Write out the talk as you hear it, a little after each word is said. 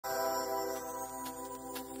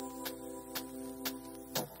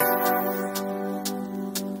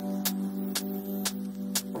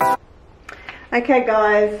Okay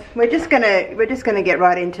guys, we're just gonna get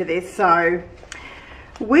right into this. So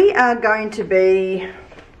we are going to be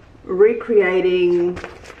recreating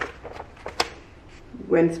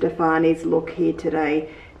Gwen Stefani's look here today.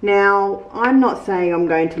 Now, I'm not saying I'm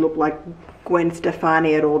going to look like Gwen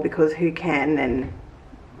Stefani at all, because who can, and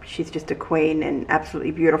she's just a queen and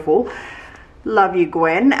absolutely beautiful. Love you,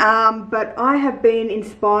 Gwen. But I have been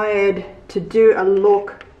inspired to do a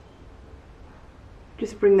look.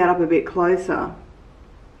 Just bring that up a bit closer.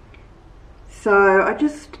 So I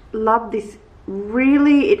just love this.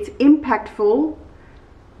 Really, it's impactful,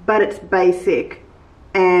 but it's basic,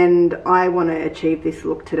 and I want to achieve this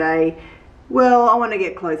look today. Well, I want to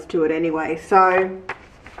get close to it anyway. So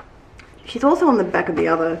she's also on the back of the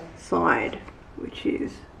other side, which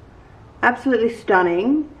is absolutely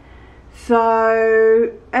stunning.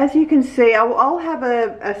 So as you can see, I'll have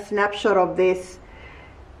a snapshot of this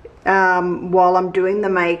while I'm doing the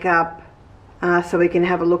makeup, so we can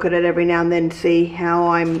have a look at it every now and then, see how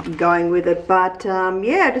I'm going with it. But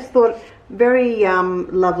yeah, I just thought, very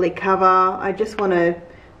lovely cover. I just want to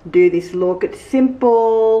do this look. It's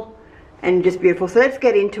simple and just beautiful. So let's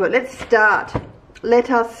get into it. Let's start.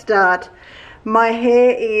 Let us start. My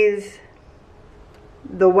hair is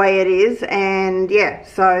the way it is, and yeah,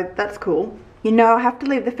 so that's cool. You know, I have to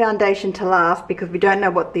leave the foundation to last because we don't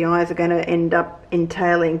know what the eyes are going to end up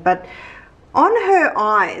entailing. But on her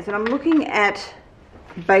eyes, and I'm looking at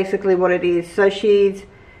basically what it is. So she's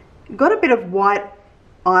got a bit of white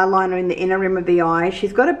eyeliner in the inner rim of the eye.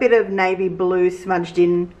 She's got a bit of navy blue smudged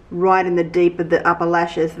in right in the deep of the upper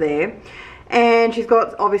lashes there. And she's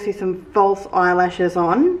got obviously some false eyelashes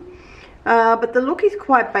on. But the look is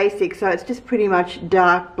quite basic, so it's just pretty much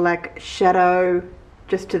dark black shadow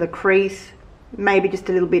just to the crease, maybe just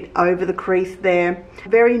a little bit over the crease there.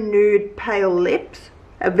 Very nude pale lips,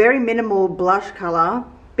 a very minimal blush colour,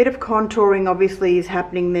 bit of contouring obviously is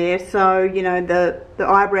happening there, so you know the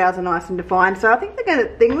eyebrows are nice and defined. So I think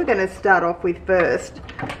the thing we're going to start off with first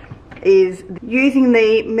is using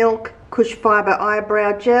the Milk Kush Fibre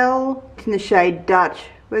Eyebrow Gel in the shade Dutch.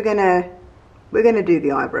 We're gonna do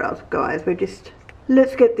the eyebrows, guys.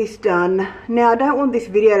 Let's get this done. Now, I don't want this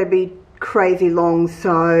video to be crazy long,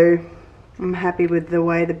 so I'm happy with the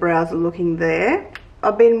way the brows are looking there.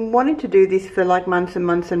 I've been wanting to do this for like months and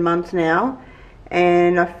months and months now,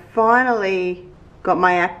 and I finally got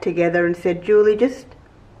my act together and said, Julie, just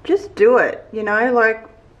do it. You know, like,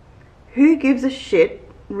 who gives a shit,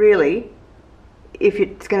 really, if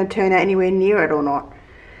it's going to turn out anywhere near it or not.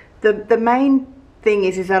 The main thing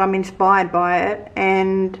is that I'm inspired by it,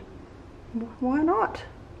 and why not?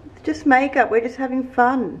 It's just makeup. We're just having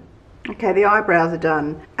fun. Okay, the eyebrows are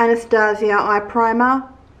done. Anastasia eye primer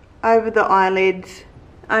over the eyelids,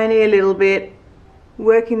 only a little bit,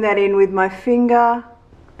 working that in with my finger.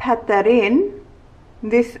 Pat that in.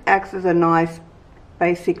 This acts as a nice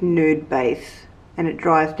basic nude base, and it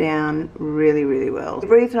dries down really, really well. The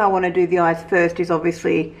reason I want to do the eyes first is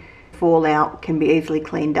obviously fallout can be easily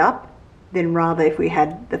cleaned up than rather if we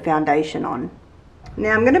had the foundation on.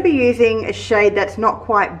 Now I'm going to be using a shade that's not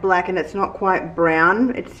quite black and it's not quite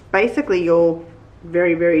brown. It's basically your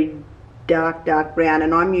very, very dark brown,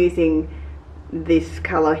 and I'm using this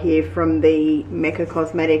colour here from the Mecca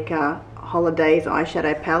Cosmetic Holidaze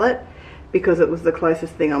eyeshadow palette because it was the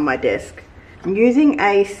closest thing on my desk. I'm using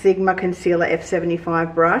a Sigma Concealer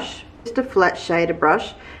F75 brush, just a flat shader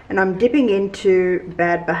brush, and I'm dipping into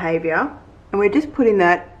Bad Behaviour, and we're just putting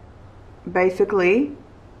that basically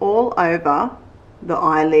all over the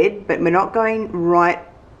eyelid, but we're not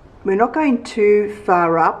going too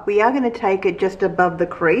far up. We are going to take it just above the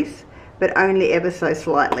crease, but only ever so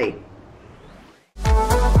slightly.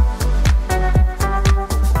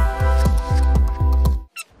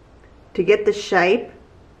 To get the shape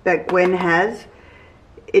that Gwen has,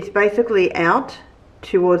 it's basically out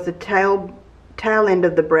towards the tail end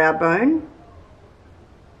of the brow bone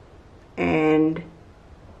and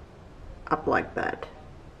up like that.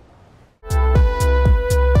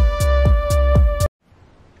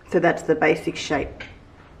 So that's the basic shape.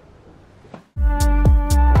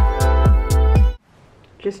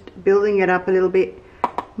 Just building it up a little bit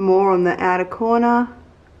more on the outer corner.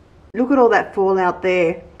 Look at all that fallout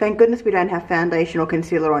there. Thank goodness we don't have foundation or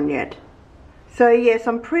concealer on yet. So yes,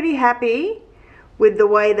 I'm pretty happy with the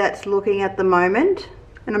way that's looking at the moment.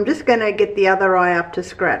 And I'm just going to get the other eye up to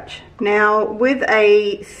scratch. Now with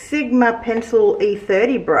a Sigma Pencil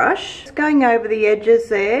E30 brush, just going over the edges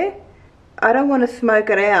there. I don't want to smoke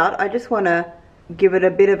it out, I just want to give it a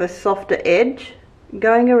bit of a softer edge,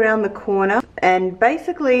 going around the corner. And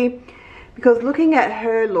basically, because looking at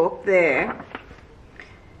her look there,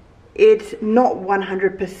 it's not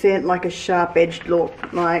 100% like a sharp edged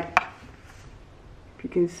look, like you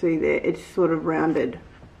can see there, it's sort of rounded.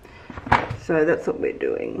 So that's what we're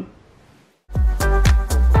doing.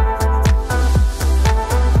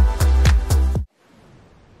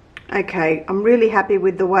 Okay, I'm really happy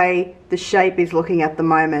with the way the shape is looking at the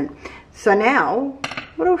moment. So now,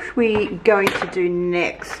 what else are we going to do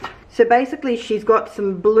next? So basically she's got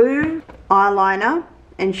some blue eyeliner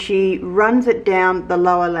and she runs it down the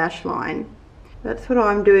lower lash line. That's what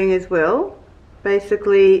I'm doing as well.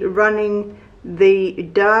 Basically running the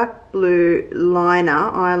dark blue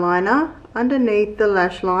eyeliner underneath the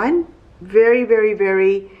lash line. Very, very,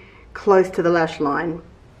 very close to the lash line.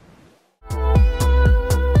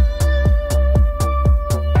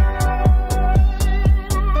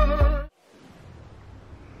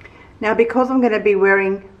 Now because I'm going to be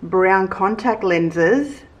wearing brown contact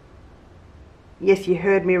lenses, yes, you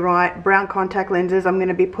heard me right, brown contact lenses, I'm going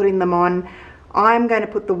to be putting them on. I'm going to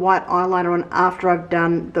put the white eyeliner on after I've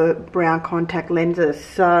done the brown contact lenses.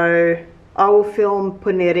 So I will film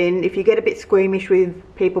putting it in. If you get a bit squeamish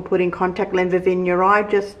with people putting contact lenses in your eye,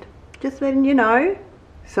 just letting you know.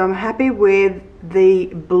 So I'm happy with the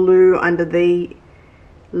blue under the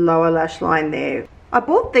lower lash line there. I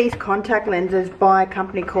bought these contact lenses by a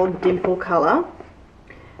company called Dimple Color.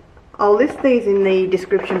 I'll list these in the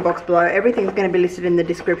description box below. Everything's going to be listed in the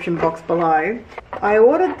description box below. I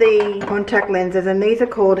ordered the contact lenses and these are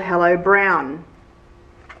called Hello Brown.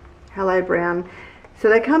 Hello Brown. So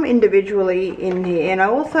they come individually in here, and I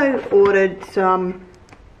also ordered some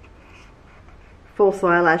false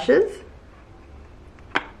eyelashes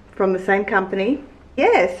from the same company.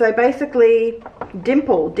 Yeah, so basically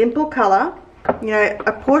Dimple Color. You know,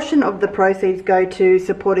 a portion of the proceeds go to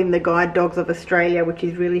supporting the guide dogs of Australia, which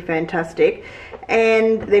is really fantastic,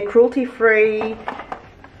 and they're cruelty free,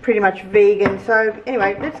 pretty much vegan. So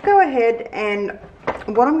anyway, let's go ahead, and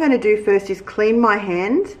what I'm going to do first is clean my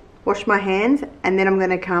hands, wash my hands, and then I'm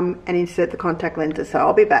going to come and insert the contact lenses. So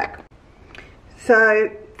I'll be back.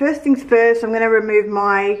 So first things first, I'm going to remove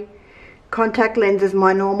my contact lenses,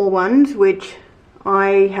 my normal ones, which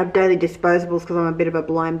I have daily disposables because I'm a bit of a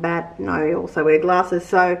blind bat and I also wear glasses.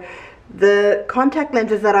 So the contact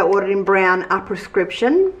lenses that I ordered in brown are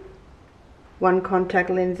prescription. One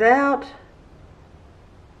contact lens out,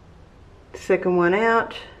 second one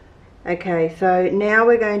out. Okay, so now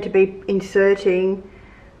we're going to be inserting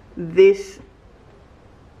this.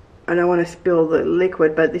 I don't want to spill the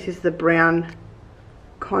liquid, but this is the brown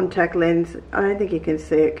contact lens. I don't think you can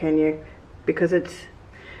see it, can you? Because it's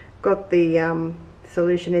got the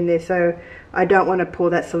solution in there, so I don't want to pour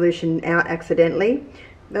that solution out accidentally.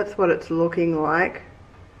 That's what it's looking like.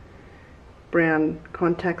 Brown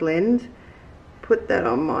contact lens. Put that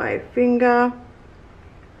on my finger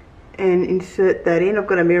and insert that in. I've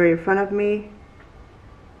got a mirror in front of me.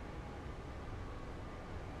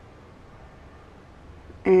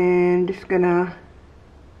 And just gonna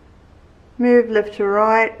move left to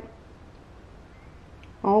right.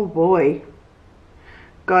 Oh boy.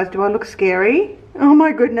 Guys, do I look scary? Oh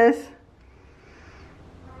my goodness.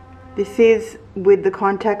 This is with the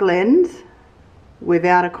contact lens,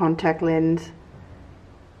 without a contact lens.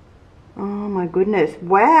 Oh my goodness.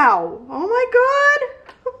 Wow. Oh my god.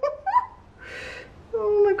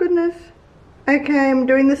 Oh my goodness. Okay, I'm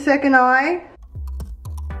doing the second eye.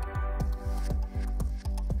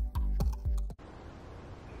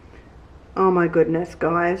 Oh my goodness,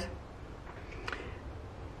 guys.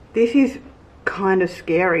 This is kind of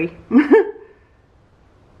scary.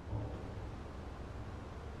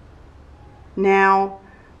 Now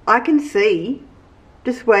I can see,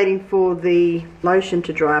 just waiting for the lotion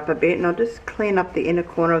to dry up a bit, and I'll just clean up the inner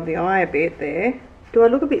corner of the eye a bit there. Do I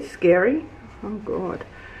look a bit scary? Oh god.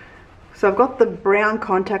 So I've got the brown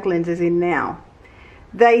contact lenses in now.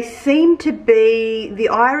 They seem to be, the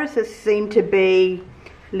irises seem to be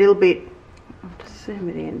a little bit, I'll just zoom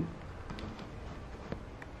it in.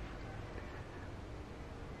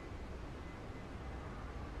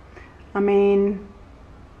 I mean,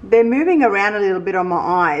 they're moving around a little bit on my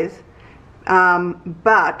eyes,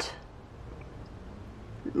 but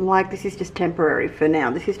like this is just temporary for now.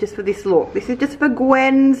 This is just for this look. This is just for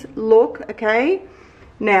Gwen's look, okay?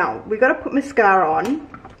 Now, we've got to put mascara on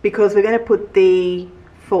because we're going to put the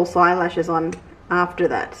false eyelashes on after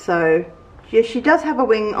that. So, yes, she does have a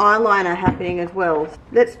wing eyeliner happening as well.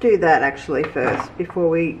 Let's do that actually first before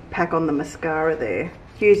we pack on the mascara there.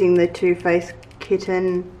 Using the Too Faced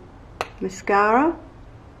Kitten mascara.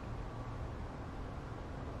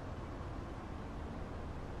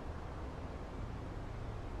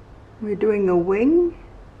 We're doing a wing.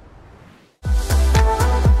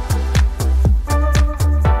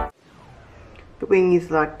 wing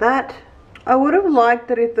is like that. I would have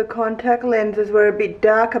liked it if the contact lenses were a bit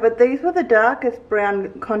darker, but these were the darkest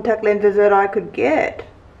brown contact lenses that I could get.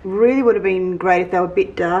 Really would have been great if they were a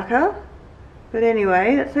bit darker. But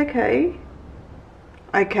anyway, that's okay.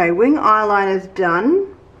 Okay, wing eyeliner's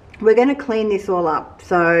done. We're going to clean this all up,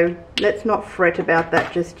 so let's not fret about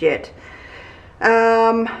that just yet.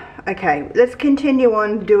 Okay, let's continue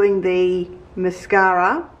on doing the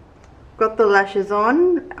mascara. Got the lashes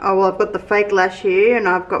on. Oh well, I've got the fake lash here and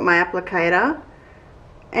I've got my applicator,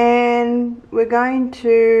 and we're going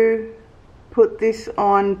to put this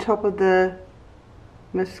on top of the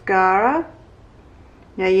mascara.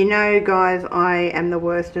 Now you know guys, I am the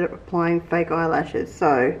worst at applying fake eyelashes,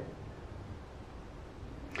 so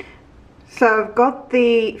I've got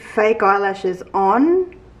the fake eyelashes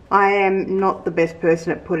on. I am not the best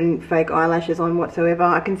person at putting fake eyelashes on whatsoever.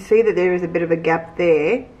 I can see that there is a bit of a gap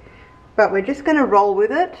there, but we're just going to roll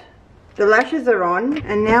with it. The lashes are on,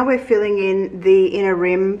 and now we're filling in the inner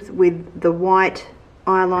rims with the white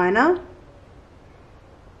eyeliner.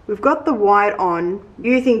 We've got the white on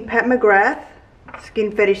using Pat McGrath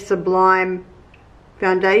Skin Fetish Sublime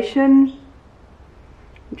foundation.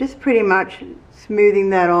 I'm just pretty much smoothing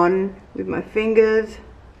that on with my fingers.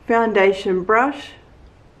 Foundation brush.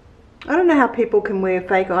 I don't know how people can wear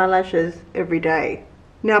fake eyelashes every day.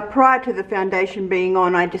 Now prior to the foundation being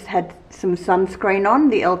on, I just had some sunscreen on,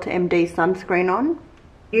 the Ulta MD sunscreen on.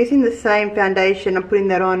 Using the same foundation, I'm putting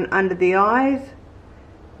that on under the eyes.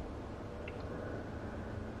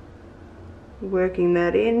 Working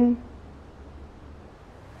that in.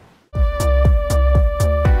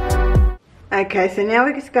 Okay, so now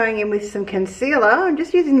we're just going in with some concealer. I'm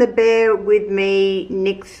just using the Bear With Me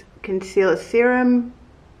NYX Concealer Serum.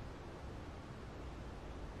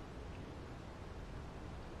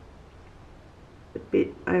 A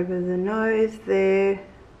bit over the nose there.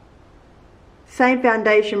 Same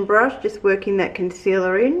foundation brush, just working that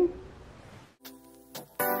concealer in.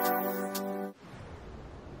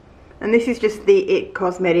 And this is just the IT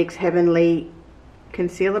Cosmetics Heavenly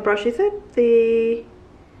Concealer brush, is it? The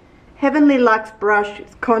Heavenly Luxe brush,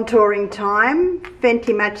 contouring time,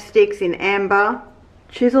 Fenty Matchsticks in amber.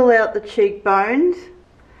 Chisel out the cheekbones,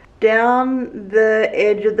 down the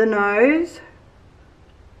edge of the nose,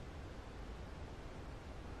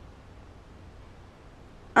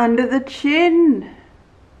 under the chin.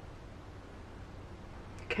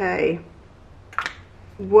 Okay,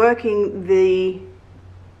 working the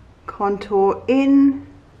contour in.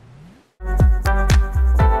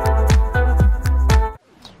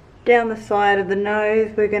 Down the side of the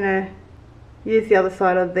nose, we're going to use the other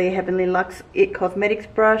side of the Heavenly Luxe IT Cosmetics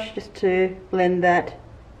brush just to blend that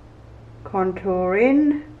contour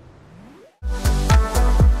in.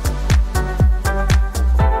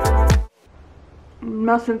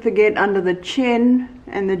 Mustn't forget under the chin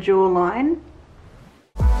and the jawline.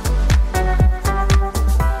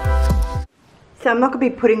 So I'm not going to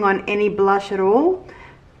be putting on any blush at all,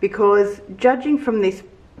 because judging from this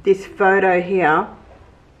photo here,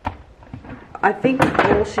 I think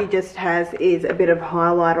all she just has is a bit of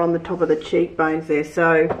highlighter on the top of the cheekbones there.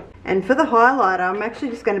 So, and for the highlighter, I'm actually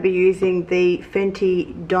just going to be using the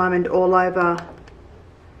Fenty Diamond All Over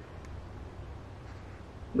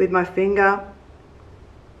with my finger,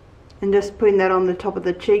 and just putting that on the top of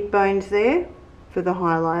the cheekbones there for the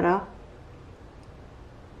highlighter.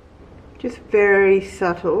 Just very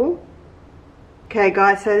subtle. Okay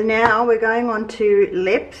guys, so now we're going on to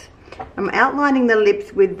lips. I'm outlining the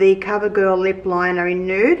lips with the Covergirl lip liner in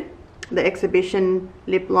Nude, the Exhibition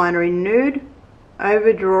lip liner in Nude,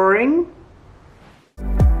 overdrawing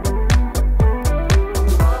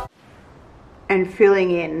and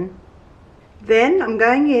filling in. Then I'm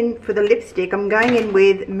going in for the lipstick. I'm going in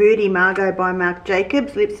with Moody Margo by Marc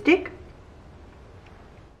Jacobs lipstick.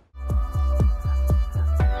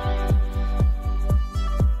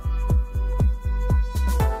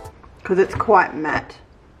 Because it's quite matte.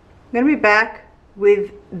 I'm going to be back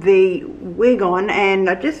with the wig on, and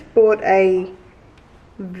I just bought a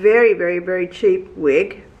very cheap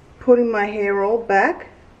wig, putting my hair all back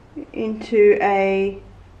into a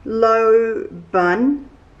low bun.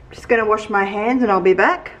 Just going to wash my hands and I'll be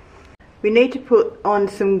back. We need to put on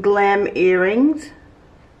some glam earrings,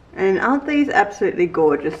 and aren't these absolutely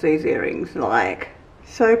gorgeous, these earrings? Like,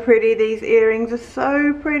 so pretty. These earrings are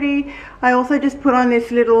so pretty. I also just put on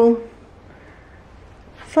this little,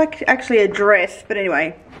 it's like actually a dress, but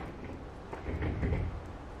anyway.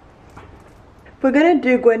 If we're going to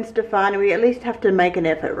do Gwen Stefani, we at least have to make an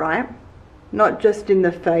effort, right? Not just in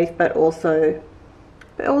the face, but also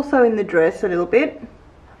in the dress a little bit.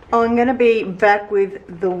 I'm going to be back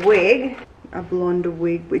with the wig. a blonde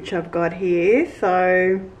wig, which I've got here,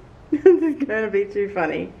 so this is going to be too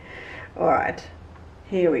funny. Alright,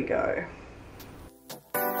 here we go.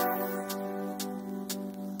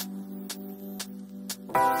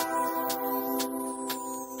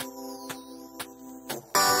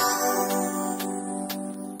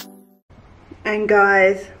 And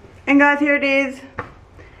guys, here it is,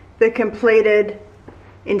 the completed,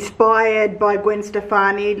 inspired by Gwen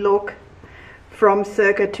Stefani look from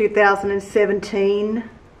circa 2017.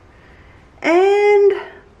 And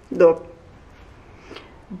look,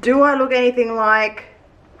 do I look anything like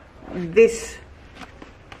this?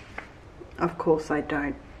 Of course I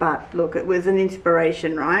don't, but look, it was an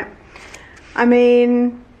inspiration, right? I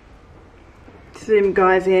mean, zoom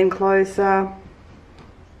guys in closer.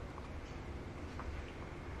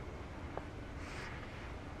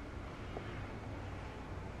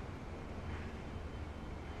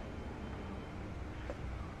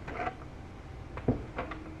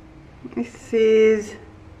 This is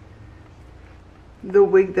the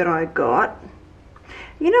wig that I got.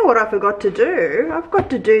 You know what I forgot to do? I forgot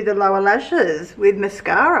to do the lower lashes with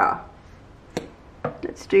mascara.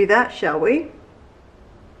 Let's do that, shall we?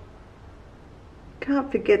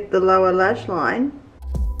 Can't forget the lower lash line.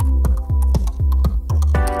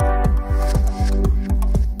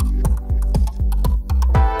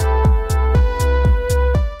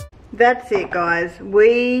 That's it, guys.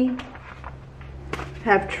 We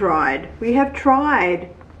have tried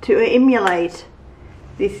to emulate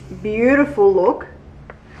this beautiful look,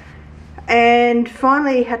 and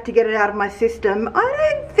finally had to get it out of my system. I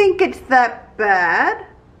don't think it's that bad.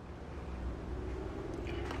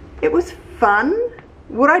 It was fun.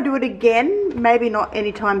 Would I do it again? Maybe not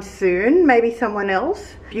anytime soon, maybe someone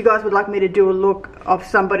else. If you guys would like me to do a look of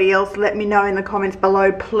somebody else, let me know in the comments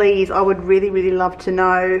below, please. I would really love to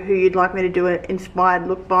know who you'd like me to do an inspired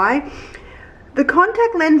look by. The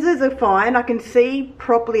contact lenses are fine. I can see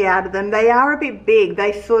properly out of them. They are a bit big.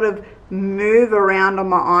 They sort of move around on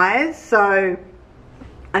my eyes. So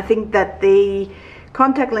I think that the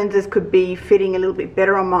contact lenses could be fitting a little bit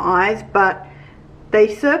better on my eyes. But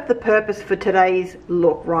they serve the purpose for today's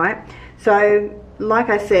look, right? So like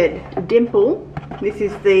I said, Dimple. This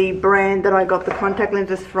is the brand that I got the contact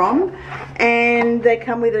lenses from. And they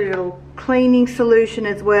come with a little cleaning solution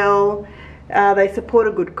as well. They support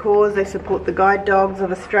a good cause. They support the guide dogs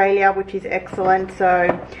of Australia, which is excellent.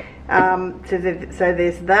 So, so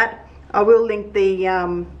there's that. I will link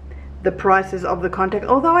the prices of the contact.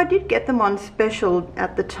 Although I did get them on special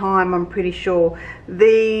at the time, I'm pretty sure.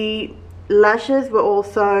 The lashes were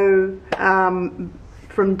also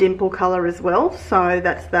from Dimple Color as well. So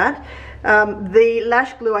that's that. The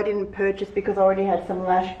lash glue I didn't purchase because I already had some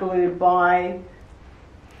lash glue by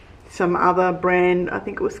some other brand. I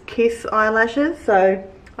think it was Kiss eyelashes, so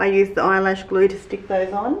I used the eyelash glue to stick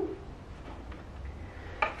those on.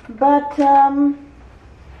 But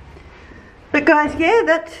guys, yeah,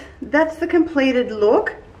 that's the completed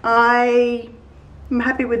look. I'm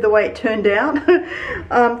happy with the way it turned out.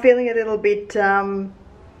 I'm feeling a little bit I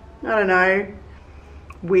don't know,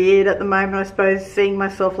 weird at the moment, I suppose, seeing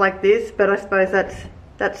myself like this, but I suppose that's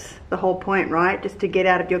the whole point, right? Just to get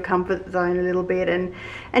out of your comfort zone a little bit and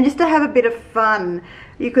just to have a bit of fun.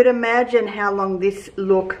 You could imagine how long this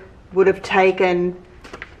look would have taken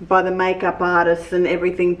by the makeup artists and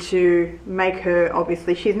everything to make her,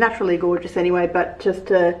 obviously she's naturally gorgeous anyway, but just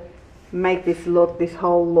to make this look, this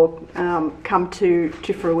whole look come to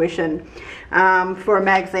fruition for a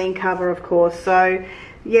magazine cover, of course. So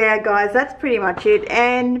yeah guys, that's pretty much it.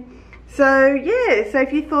 And so yeah, so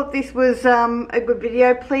if you thought this was a good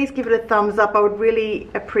video, please give it a thumbs up. I would really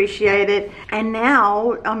appreciate it. And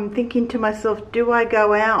now I'm thinking to myself, do I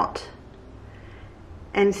go out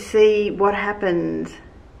and see what happens?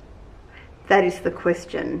 That is the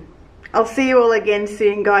question. I'll see you all again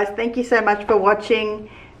soon, guys. Thank you so much for watching.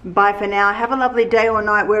 Bye for now. Have a lovely day or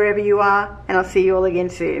night wherever you are, and I'll see you all again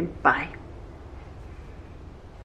soon. Bye.